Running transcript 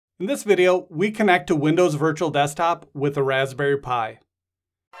In this video, we connect to Windows Virtual Desktop with a Raspberry Pi.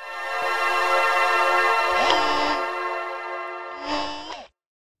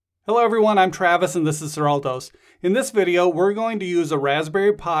 Hello everyone, I'm Travis and this is Stratodesk. In this video, we're going to use a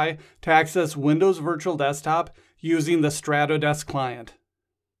Raspberry Pi to access Windows Virtual Desktop using the Stratodesk client.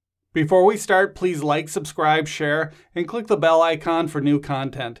 Before we start, please like, subscribe, share, and click the bell icon for new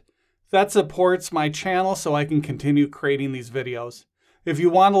content. That supports my channel so I can continue creating these videos. If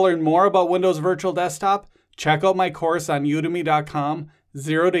you want to learn more about Windows Virtual Desktop, check out my course on udemy.com,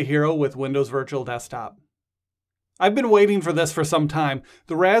 Zero to Hero with Windows Virtual Desktop. I've been waiting for this for some time.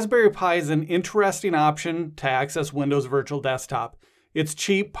 The Raspberry Pi is an interesting option to access Windows Virtual Desktop. It's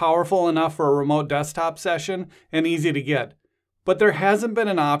cheap, powerful enough for a remote desktop session, and easy to get. But there hasn't been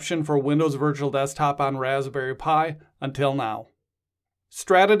an option for Windows Virtual Desktop on Raspberry Pi until now.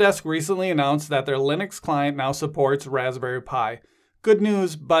 Stratodesk recently announced that their Linux client now supports Raspberry Pi. Good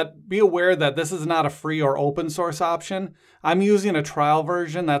news, but be aware that this is not a free or open source option. I'm using a trial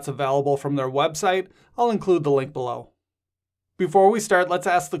version that's available from their website. I'll include the link below. Before we start, let's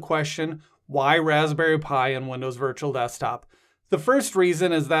ask the question, why Raspberry Pi and Windows Virtual Desktop? The first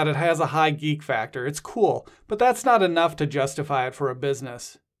reason is that it has a high geek factor. It's cool, but that's not enough to justify it for a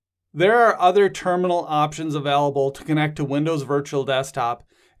business. There are other terminal options available to connect to Windows Virtual Desktop,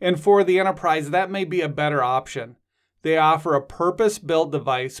 and for the enterprise, that may be a better option. They offer a purpose-built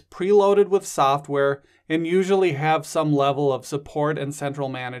device preloaded with software and usually have some level of support and central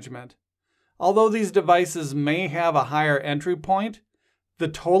management. Although these devices may have a higher entry point, the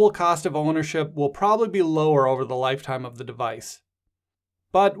total cost of ownership will probably be lower over the lifetime of the device.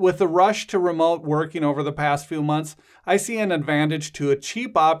 But with the rush to remote working over the past few months, I see an advantage to a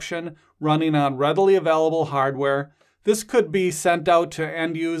cheap option running on readily available hardware. This could be sent out to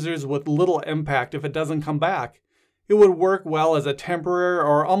end users with little impact if it doesn't come back. It would work well as a temporary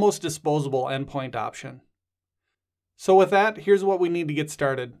or almost disposable endpoint option. So with that, here's what we need to get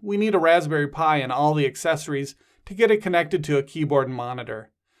started. We need a Raspberry Pi and all the accessories to get it connected to a keyboard and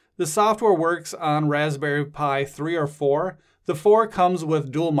monitor. The software works on Raspberry Pi 3 or 4. The 4 comes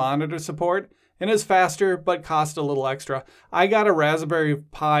with dual monitor support and is faster but costs a little extra. I got a Raspberry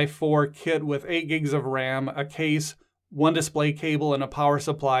Pi 4 kit with 8 gigs of RAM, a case, one display cable, and a power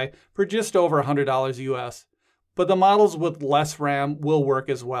supply for just over $100 US. But the models with less RAM will work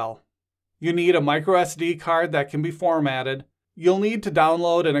as well. You need a microsd card that can be formatted. You'll need to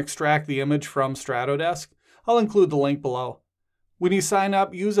download and extract the image from Stratodesk. I'll include the link below. When you sign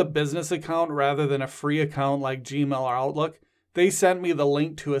up, use a business account rather than a free account like Gmail or Outlook. They sent me the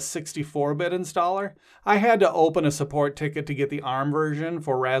link to a 64-bit installer. I had to open a support ticket to get the ARM version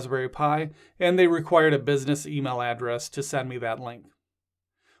for Raspberry Pi, and they required a business email address to send me that link.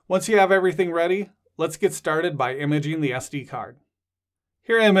 Once you have everything ready, let's get started by imaging the SD card.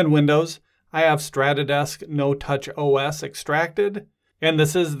 Here I am in Windows. I have Stratodesk NoTouchOS extracted, and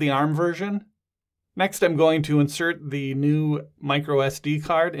this is the ARM version. Next, I'm going to insert the new microsd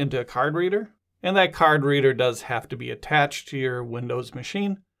card into a card reader, and that card reader does have to be attached to your Windows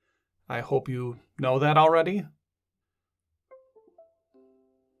machine. I hope you know that already.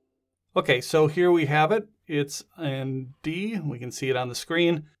 Okay, so here we have it. It's in D. We can see it on the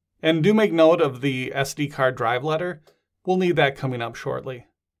screen. And do make note of the SD card drive letter. We'll need that coming up shortly.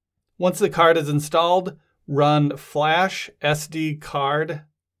 Once the card is installed, run flash sdcard.cmd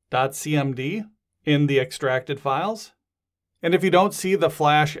in the extracted files. And if you don't see the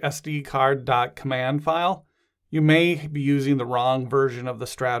flash sdcard.command file, you may be using the wrong version of the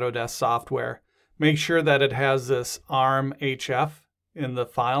Stratodesk software. Make sure that it has this ARM HF in the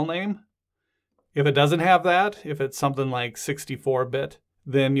file name. If it doesn't have that, if it's something like 64-bit,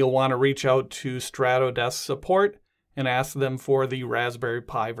 then you'll want to reach out to Stratodesk support and ask them for the Raspberry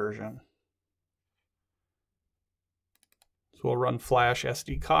Pi version. So we'll run flash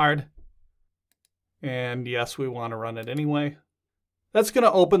SD card. And yes, we want to run it anyway. That's going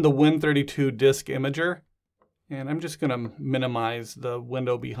to open the Win32 disk imager. And I'm just going to minimize the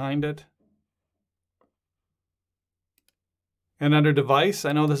window behind it. And under device,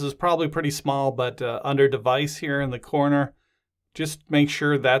 I know this is probably pretty small, but under device here in the corner, just make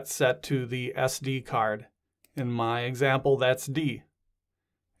sure that's set to the SD card. In my example, that's D.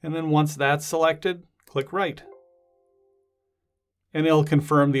 And then once that's selected, click Write. And it'll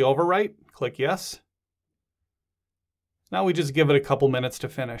confirm the overwrite. Click Yes. Now we just give it a couple minutes to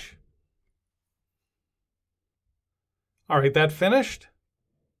finish. All right, that finished.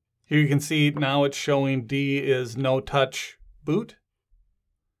 Here you can see now it's showing D is no touch boot.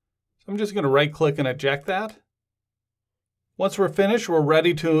 So I'm just going to right click and eject that. Once we're finished, we're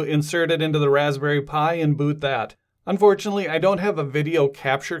ready to insert it into the Raspberry Pi and boot that. Unfortunately, I don't have a video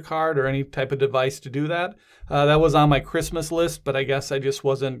capture card or any type of device to do that. That was on my Christmas list, but I guess I just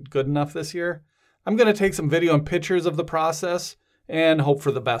wasn't good enough this year. I'm going to take some video and pictures of the process and hope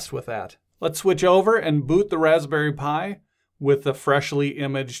for the best with that. Let's switch over and boot the Raspberry Pi with the freshly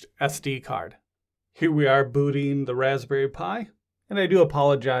imaged SD card. Here we are booting the Raspberry Pi, and I do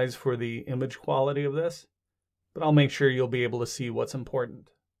apologize for the image quality of this, but I'll make sure you'll be able to see what's important.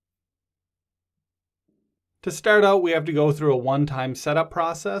 To start out, we have to go through a one-time setup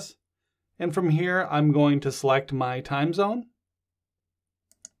process, and from here I'm going to select my time zone.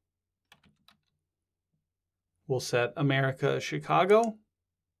 We'll set America, Chicago,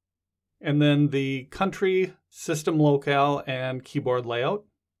 and then the country, system locale, and keyboard layout.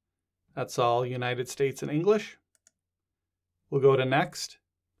 That's all United States and English. We'll go to Next.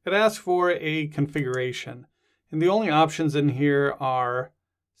 It asks for a configuration, and the only options in here are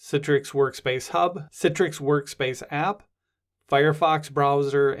Citrix Workspace Hub, Citrix Workspace App, Firefox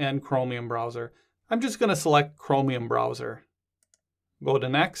browser, and Chromium browser. I'm just going to select Chromium browser. Go to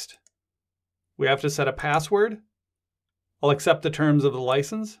Next. We have to set a password. I'll accept the terms of the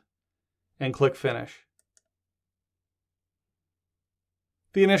license and click Finish.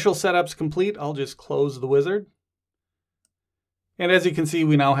 The initial setup's complete. I'll just close the wizard. And as you can see,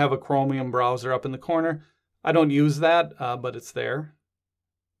 we now have a Chromium browser up in the corner. I don't use that, but it's there.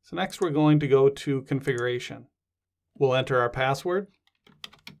 So next we're going to go to Configuration. We'll enter our password.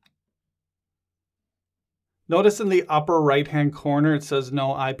 Notice in the upper right-hand corner it says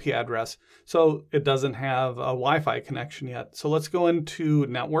no IP address. So it doesn't have a Wi-Fi connection yet. So let's go into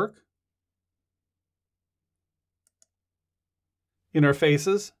Network,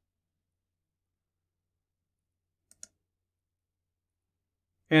 Interfaces,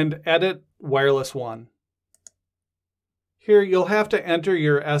 and Edit Wireless 1. Here you'll have to enter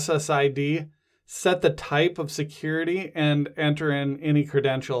your SSID, set the type of security, and enter in any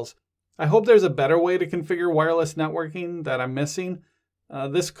credentials. I hope there's a better way to configure wireless networking that I'm missing.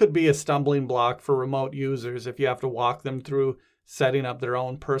 This could be a stumbling block for remote users if you have to walk them through setting up their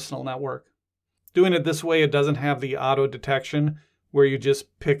own personal network. Doing it this way, it doesn't have the auto detection where you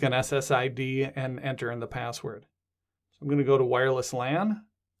just pick an SSID and enter in the password. So I'm going to go to Wireless LAN.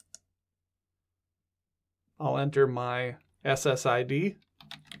 I'll enter my SSID.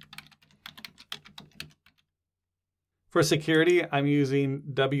 For security, I'm using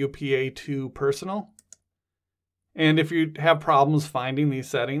WPA2 Personal. And if you have problems finding these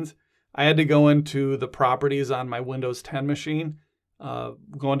settings, I had to go into the properties on my Windows 10 machine, go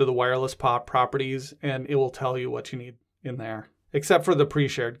into the wireless POP properties, and it will tell you what you need in there, except for the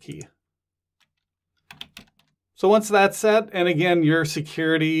pre-shared key. So once that's set, and again, your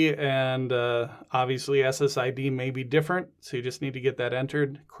security and obviously SSID may be different, so you just need to get that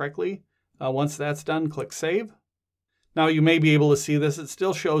entered correctly. Once that's done, click Save. Now you may be able to see this. It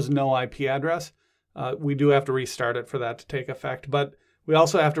still shows no IP address. We do have to restart it for that to take effect, but we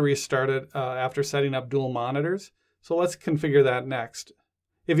also have to restart it after setting up dual monitors. So let's configure that next.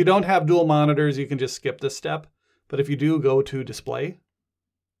 If you don't have dual monitors, you can just skip this step. But if you do, go to Display.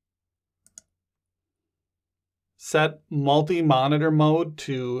 Set multi-monitor mode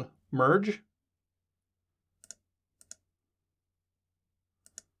to merge.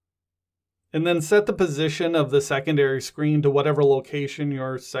 And then set the position of the secondary screen to whatever location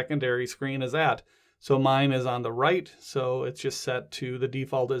your secondary screen is at. So mine is on the right, so it's just set to the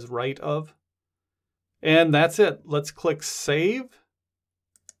default is right of. And that's it. Let's click Save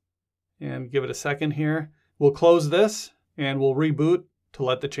and give it a second here. We'll close this and we'll reboot to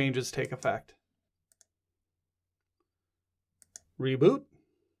let the changes take effect. Reboot?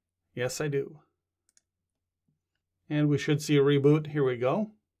 Yes, I do. And we should see a reboot. Here we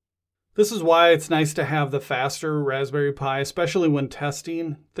go. This is why it's nice to have the faster Raspberry Pi, especially when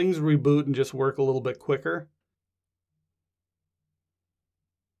testing. Things reboot and just work a little bit quicker.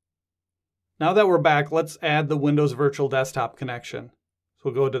 Now that we're back, let's add the Windows Virtual Desktop connection. So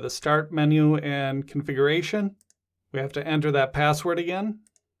we'll go to the Start menu and Configuration. We have to enter that password again.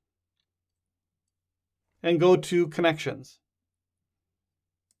 And go to Connections.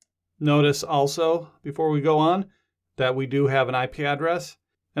 Notice also, before we go on, that we do have an IP address.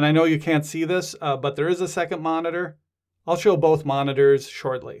 And I know you can't see this, but there is a second monitor. I'll show both monitors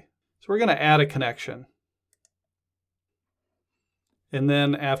shortly. So we're going to add a connection. And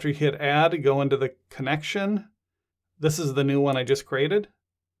then after you hit Add, go into the connection. This is the new one I just created.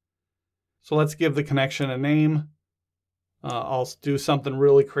 So let's give the connection a name. I'll do something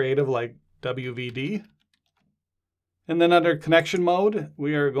really creative like WVD. And then under Connection Mode,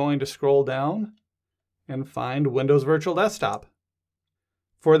 we are going to scroll down and find Windows Virtual Desktop.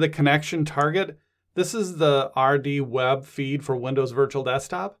 For the connection target, This is the RDWeb feed for Windows Virtual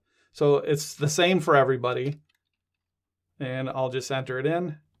Desktop. So it's the same for everybody. And I'll just enter it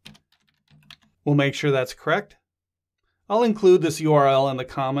in. We'll make sure that's correct. I'll include this URL in the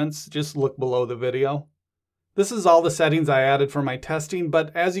comments. Just look below the video. This is all the settings I added for my testing,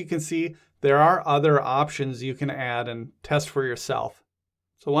 but as you can see, there are other options you can add and test for yourself.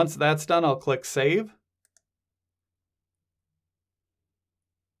 So once that's done, I'll click Save.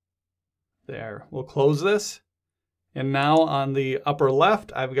 There, we'll close this. And now on the upper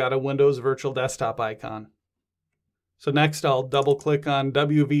left, I've got a Windows Virtual Desktop icon. So next I'll double click on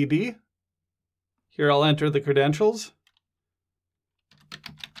WVD. Here I'll enter the credentials.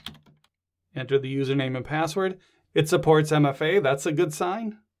 Enter the username and password. It supports MFA, that's a good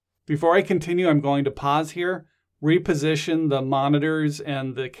sign. Before I continue, I'm going to pause here, reposition the monitors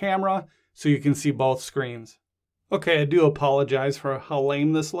and the camera so you can see both screens. Okay, I do apologize for how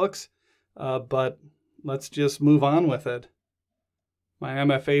lame this looks, but let's just move on with it. My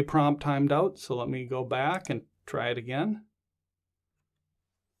MFA prompt timed out, so let me go back and try it again.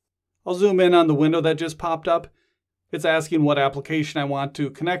 I'll zoom in on the window that just popped up. It's asking what application I want to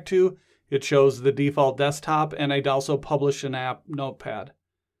connect to. It shows the default desktop, and I'd also publish an app notepad.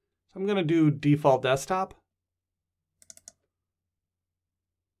 So I'm going to do default desktop.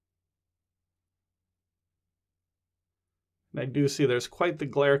 And I do see there's quite the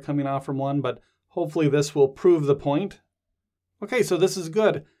glare coming off from one, but hopefully this will prove the point. Okay, so this is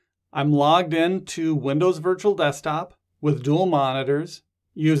good. I'm logged in to Windows Virtual Desktop with dual monitors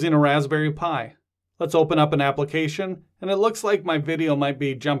using a Raspberry Pi. Let's open up an application, and it looks like my video might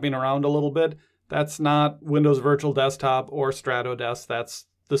be jumping around a little bit. That's not Windows Virtual Desktop or Stratodesk. That's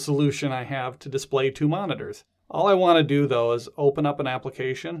the solution I have to display two monitors. All I want to do though is open up an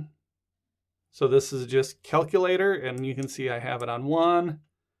application. So this is just Calculator, and you can see I have it on one,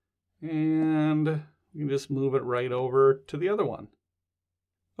 and you can just move it right over to the other one.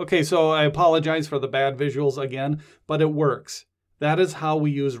 Okay, so I apologize for the bad visuals again, but it works. That is how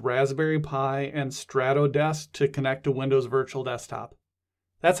we use Raspberry Pi and Stratodesk to connect to Windows Virtual Desktop.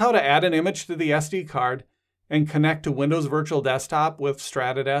 That's how to add an image to the SD card and connect to Windows Virtual Desktop with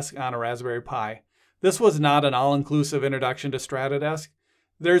Stratodesk on a Raspberry Pi. This was not an all-inclusive introduction to Stratodesk.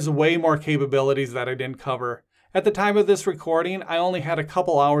 There's way more capabilities that I didn't cover. At the time of this recording, I only had a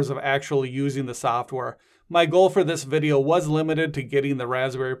couple hours of actually using the software. My goal for this video was limited to getting the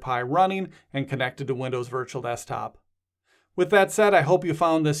Raspberry Pi running and connected to Windows Virtual Desktop. With that said, I hope you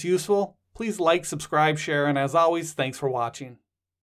found this useful. Please like, subscribe, share, and as always, thanks for watching.